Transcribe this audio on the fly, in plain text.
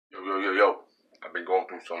Yo. I've been going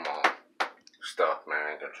through some stuff, man.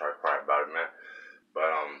 I ain't gonna try to cry about it, man. But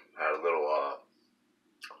had a little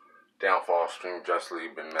downfall. Stream justly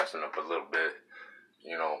been messing up a little bit.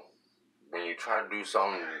 You know, when you try to do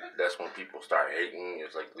something, that's when people start hating.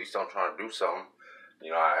 It's like, at least I'm trying to do something.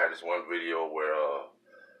 You know, I had this one video where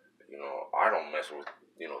you know, I don't mess with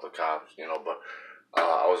the cops. But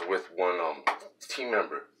I was with one team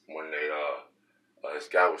member when they this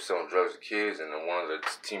guy was selling drugs to kids, and then one of the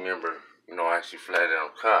team members, actually flagged down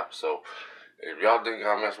cops. So if y'all think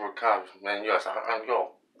I mess with cops, man,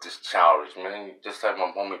 y'all just childish, man. Just like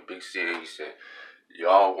my homie Big C, he said,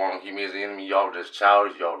 y'all want to keep me as the enemy, y'all just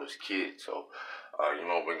childish, y'all just kids. So,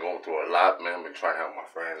 been going through a lot, man. Been trying to help my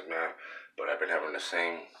friends, man, but I've been having the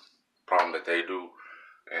same problem that they do,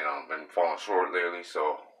 and I've been falling short lately.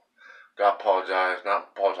 So, gotta apologize,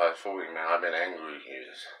 not apologize fully, man. I've been angry.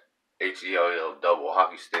 It's HELL double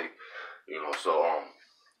hockey stick, So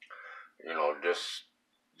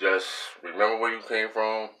just remember where you came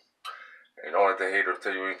from, and don't let the haters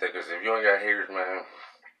tell you anything. Because if you ain't got haters, man,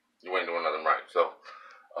 you ain't doing nothing right. So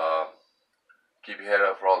keep your head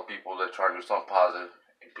up for all the people that try to do something positive,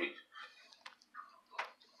 and peace.